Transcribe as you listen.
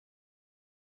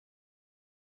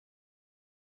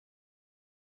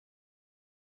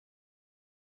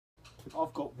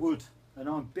I've got wood and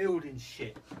I'm building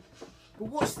shit. But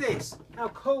what's this? How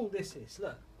cool this is.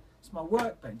 Look, it's my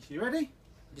workbench. You ready?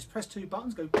 I just press 2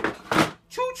 buttons, go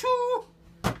choo choo.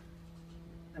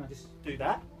 And I just do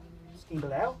that,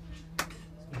 skimble out,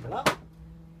 skimble up,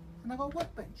 and I've got a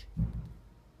workbench.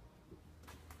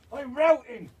 I'm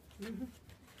routing.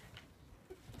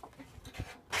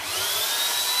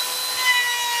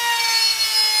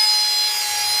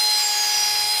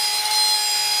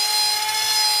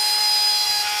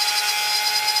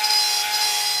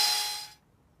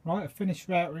 Right, I finished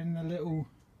routing the little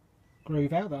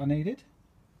groove out that I needed.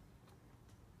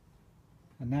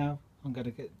 And now I'm going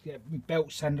to get my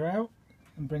belt sander out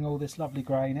and bring all this lovely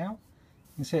grain out.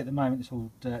 You can see at the moment it's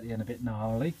all dirty and a bit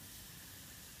gnarly.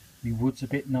 The wood's a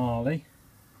bit gnarly.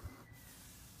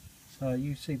 So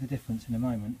you see the difference in a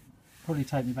moment. Probably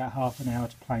take me about half an hour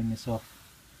to plane this off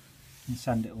and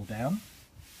sand it all down.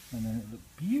 And then it'll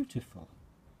look beautiful.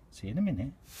 See you in a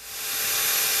minute.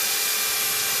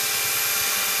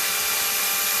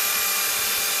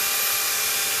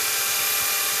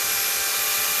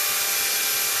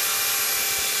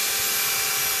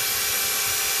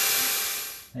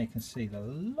 There you can see the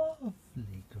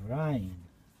lovely grain.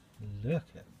 Look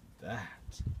at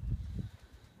that.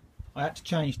 I had to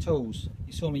change tools.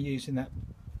 You saw me using that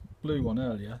blue one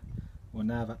earlier. Well,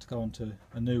 now I've had to go on to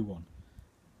a new one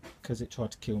because it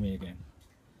tried to kill me again.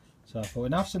 So I thought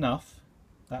enough's enough.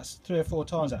 That's 3 or 4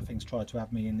 times that thing's tried to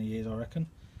have me in the ears, I reckon.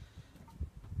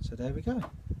 So there we go.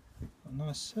 Got a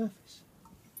nice surface.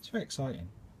 It's very exciting.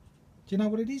 Do you know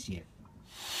what it is yet?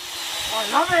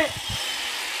 I love it!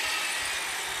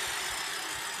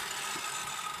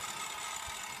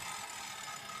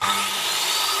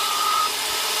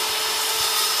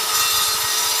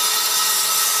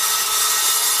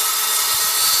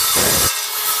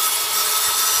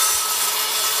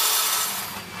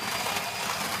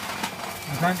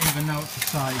 I don't even know what to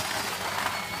say.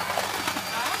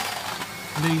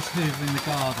 Lee's hoover in the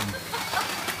garden.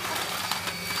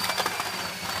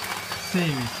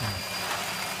 Seriously.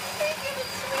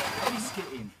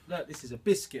 Biscuiting. Look, this is a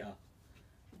biscuiter.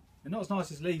 They're not as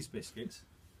nice as Lee's biscuits.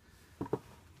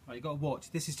 Right, you've got to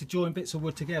watch. This is to join bits of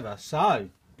wood together. So,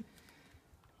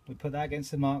 we put that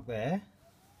against the mark there.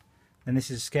 And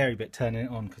this is a scary bit, turning it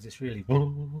on, because it's really...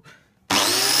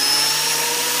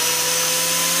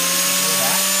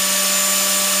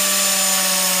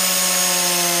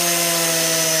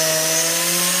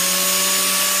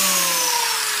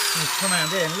 Come around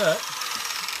here and look,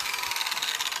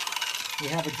 we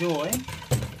have a join.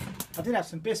 I did have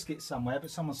some biscuits somewhere,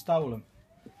 but someone stole them.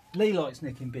 Lee likes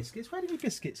nicking biscuits. Where did your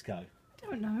biscuits go? I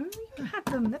don't know. You had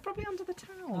them. They're probably under the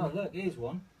towel. Oh look, here's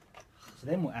one. So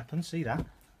then what happens, see that?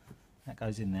 That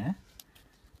goes in there.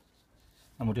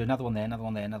 And we'll do another one there, another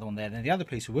one there, another one there. And then the other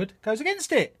piece of wood goes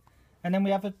against it. And then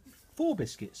we have 4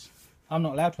 biscuits. I'm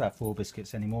not allowed to have 4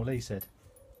 biscuits anymore, Lee said.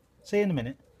 See you in a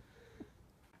minute.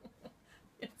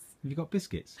 Have you got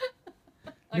biscuits?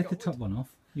 Lift the top one off.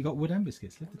 You got wood and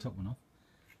biscuits. Lift the top one off.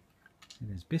 See,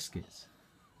 there's biscuits.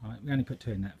 Right, we only put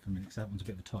 2 in that for a minute because that one's a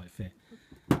bit of a tight fit.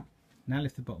 Now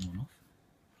lift the bottom one off.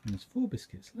 And there's 4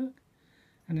 biscuits, look.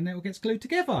 And then it all gets glued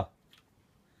together.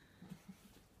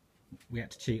 We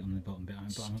had to cheat on the bottom bit,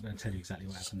 but I'm not going to tell you exactly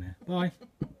what happened there. Bye.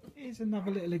 Here's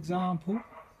another little example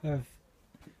of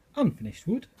unfinished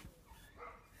wood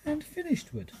and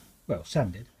finished wood. Well,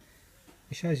 sanded.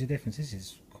 It shows you the difference. This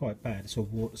is quite bad. It's all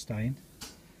water stained,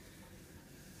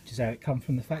 which is how it come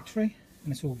from the factory,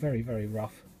 and it's all very, very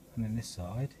rough. And then this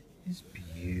side is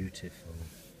beautiful.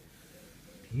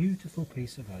 Beautiful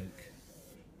piece of oak.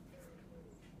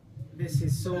 This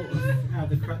is sort of how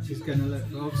the Cratch is going to look.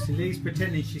 Obviously Lee's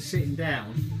pretending she's sitting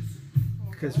down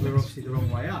because we're obviously the wrong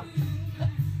way up.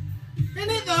 Isn't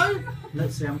it though?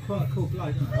 Let's see, I'm quite a cool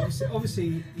bloke, aren't I?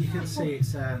 Obviously you can see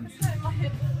it's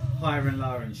higher and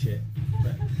lower and shit,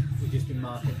 but we've just been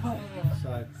marking it.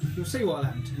 So you'll see what'll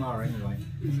happen tomorrow anyway.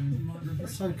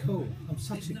 It's so cool. I'm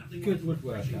such a good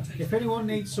woodworker. If anyone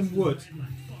needs some wood,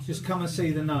 just come and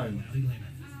see the gnome,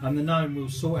 and the gnome will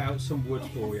sort out some wood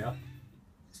for you.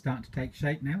 It's starting to take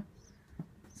shape now.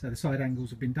 So the side angles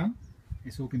have been done.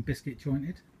 It's all been biscuit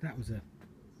jointed. That was a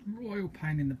royal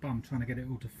pain in the bum trying to get it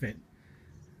all to fit.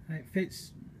 It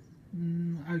fits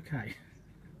okay.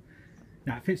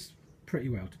 Now it fits pretty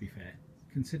well, to be fair,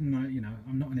 considering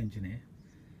I'm not an engineer.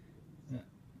 But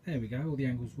there we go, all the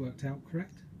angles worked out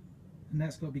correct, and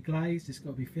that's got to be glazed, it's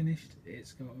got to be finished,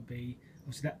 it's got to be,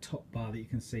 obviously that top bar that you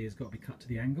can see has got to be cut to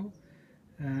the angle,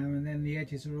 and then the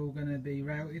edges are all going to be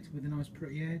routed with a nice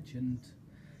pretty edge, and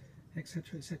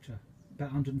etc, etc.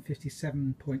 About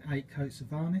 157.8 coats of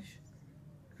varnish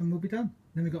and we'll be done.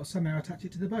 Then we've got to somehow attach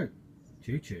it to the boat.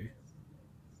 Choo choo.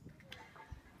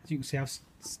 you can see, I'm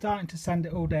starting to sand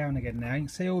it all down again now. You can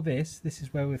see all this. This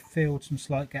is where we've filled some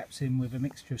slight gaps in with a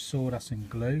mixture of sawdust and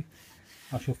glue.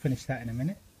 I shall finish that in a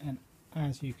minute. And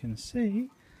as you can see,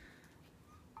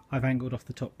 I've angled off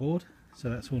the top board, so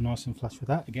that's all nice and flush with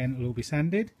that. Again, it'll all be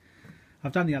sanded.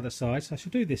 I've done the other side, so I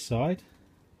shall do this side.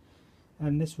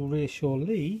 And this will reassure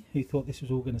Lee, who thought this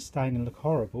was all going to stain and look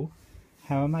horrible,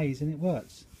 how amazing it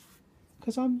works.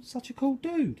 Because I'm such a cool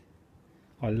dude.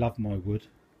 I love my wood.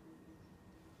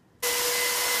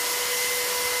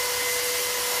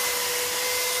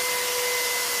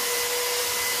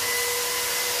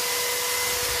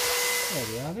 There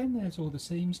we are then, there's all the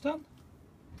seams done.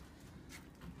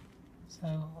 So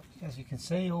as you can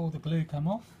see, all the glue come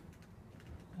off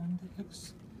and it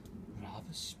looks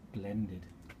rather splendid.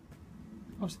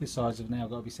 Obviously the sides have now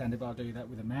got to be sanded, but I'll do that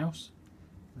with a mouse.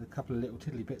 There's a couple of little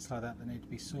tiddly bits like that that need to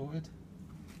be sorted.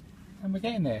 And we're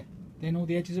getting there. Then all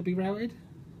the edges will be routed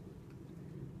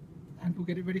and we'll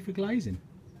get it ready for glazing.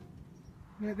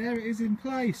 There it is in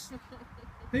place.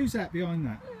 Who's that behind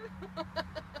that?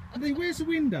 Lee, where's the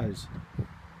windows?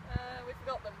 We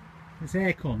forgot them. It's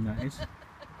aircon, that is. So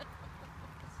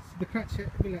the Cratch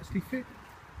will actually fit.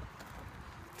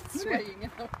 Swaying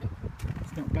out.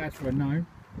 It's not bad for a gnome.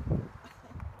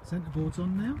 Centreboard's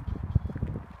on now.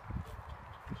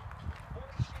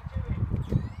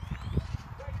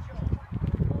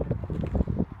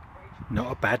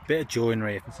 Not a bad bit of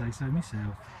joinery, if I say so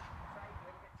myself.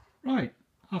 Right,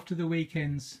 after the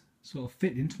weekend's sort of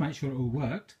fitting to make sure it all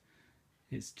worked,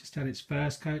 it's just had its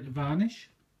first coat of varnish.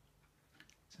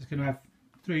 So it's going to have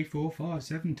 3, 4, 5,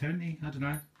 7, 20, I don't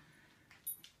know.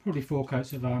 Probably 4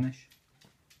 coats of varnish.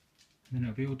 And then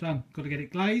it'll be all done. Got to get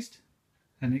it glazed.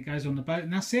 And it goes on the boat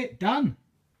and that's it, done.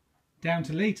 Down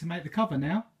to Lee to make the cover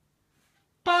now.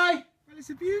 Bye! Well, it's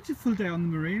a beautiful day on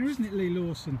the marina, isn't it, Lee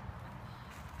Lawson?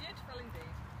 Beautiful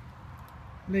indeed.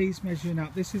 Lee's measuring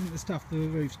up. This isn't the stuff the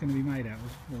roof's going to be made out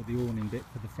of, or the awning bit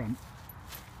for the front.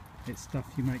 It's stuff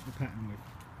you make the pattern with.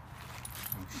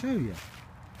 I'll show you.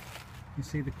 You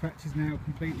see the Cratch is now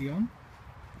completely on.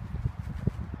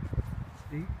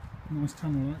 See, nice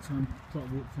tunnel light, so I'm trying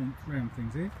to walk around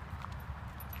things here.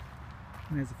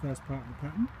 And there's the first part of the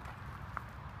pattern.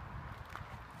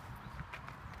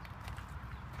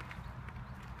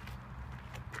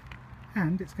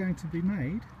 And it's going to be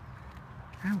made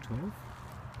out of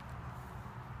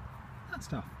that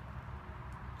stuff.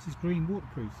 This is green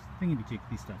waterproof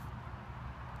thingy-jiggly stuff.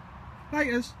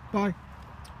 Laters, bye.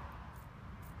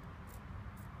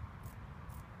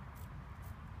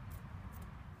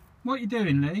 What are you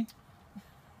doing, Lee?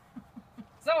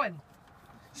 Sewing.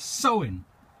 Sewing.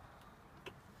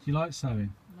 Do you like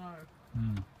sewing? No.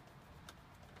 No.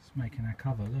 It's making our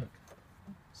cover, look.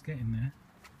 It's getting there.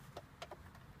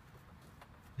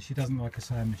 But she doesn't like a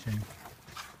sewing machine.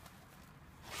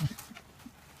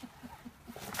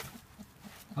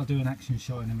 I'll do an action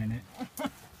shot in a minute.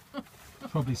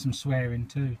 Probably some swearing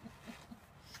too.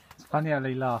 It's funny how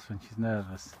Lee laughs when she's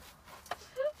nervous.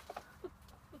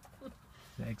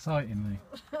 Is it exciting, Lee?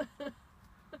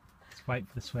 Let's wait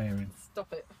for the swearing.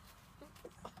 Stop it.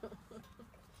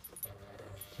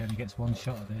 She only gets one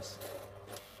shot of this.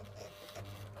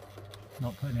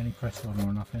 Not putting any pressure on her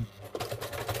or nothing.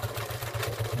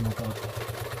 Oh my god.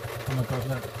 Oh my god,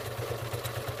 look.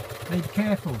 Lee, be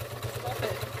careful. Stop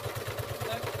it.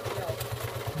 Don't put me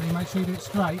off. Lee, make sure you do it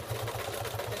straight.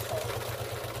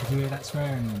 Did you hear that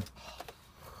swearing then?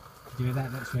 Did you hear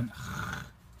that? That's when.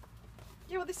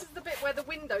 Yeah, well, this is the bit where the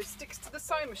window sticks to the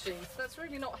sewing machine, so that's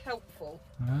really not helpful.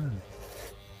 Oh.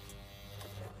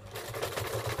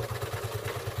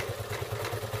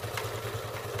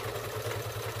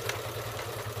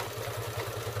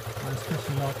 I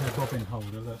especially like her bobbin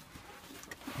holder, look.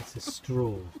 It's a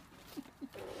straw.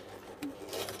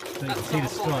 So you can see the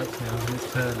stripes now and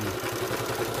it's turning.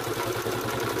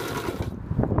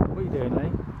 What are you doing,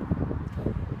 Lee?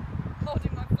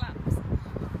 Holding my flaps.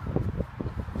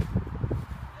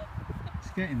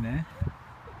 It's getting there.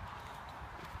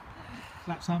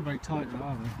 Flaps aren't very tight though,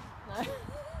 are they? No.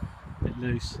 A bit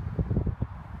loose.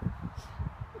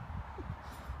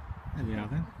 There we are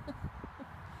then.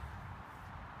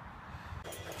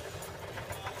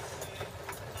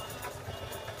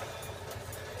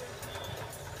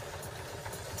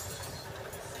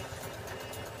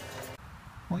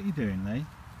 What are you doing, Lee?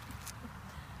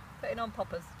 Putting on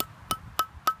poppers.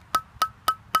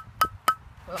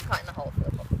 Well, I'm cutting a hole for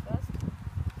the popper first.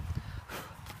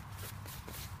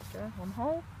 Go, one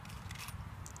hole.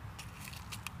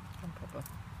 One popper.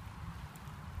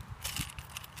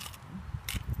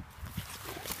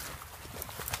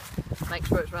 Make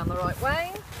sure it's round the right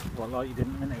way. Well, like you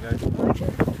didn't a minute ago.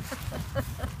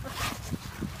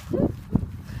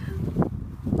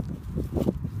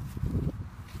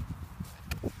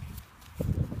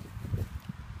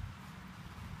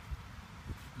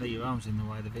 Let your arms in the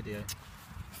way of the video.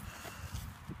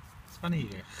 It's funny you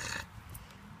go.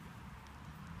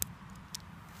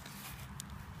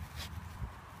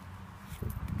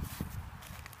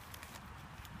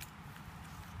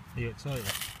 Are you excited?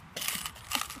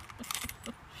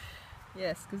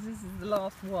 Yes, because this is the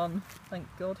last one, thank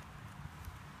God.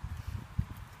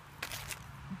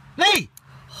 Lee!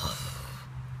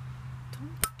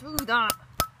 Don't do that!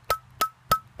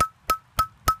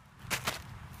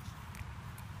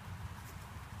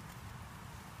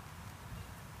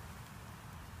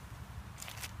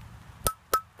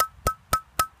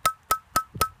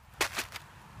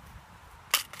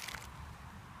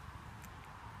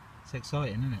 It's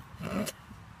exciting, isn't it?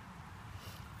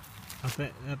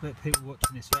 I bet people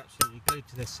watching this are absolutely glued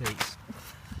to their seats.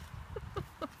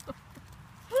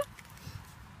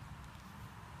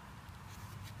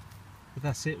 But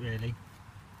that's it really.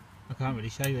 I can't really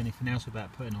show you anything else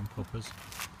about putting on poppers.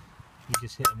 You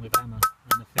just hit them with hammer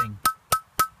and a thing.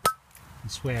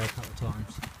 And swear a couple of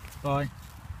times. Bye.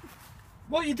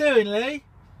 What are you doing, Lee?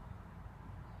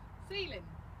 Ceiling.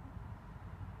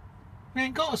 We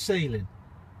ain't got a ceiling.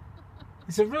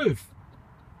 It's a roof.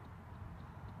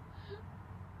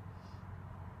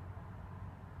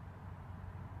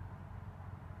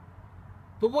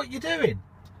 But what are you doing?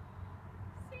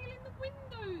 Sealing the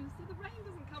windows so the rain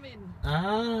doesn't come in.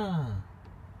 Ah.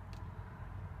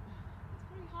 It's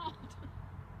very hard.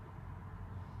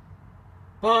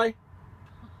 Bye.